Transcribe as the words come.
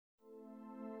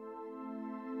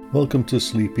Welcome to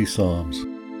Sleepy Psalms.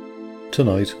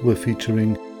 Tonight we're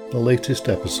featuring the latest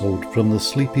episode from the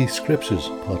Sleepy Scriptures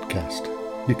podcast.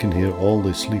 You can hear all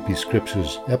the Sleepy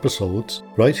Scriptures episodes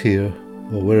right here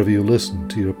or wherever you listen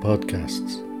to your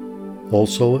podcasts.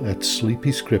 Also at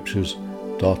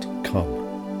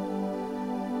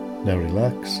sleepyscriptures.com. Now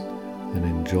relax and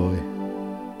enjoy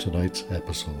tonight's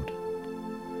episode.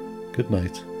 Good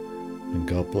night and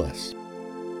God bless.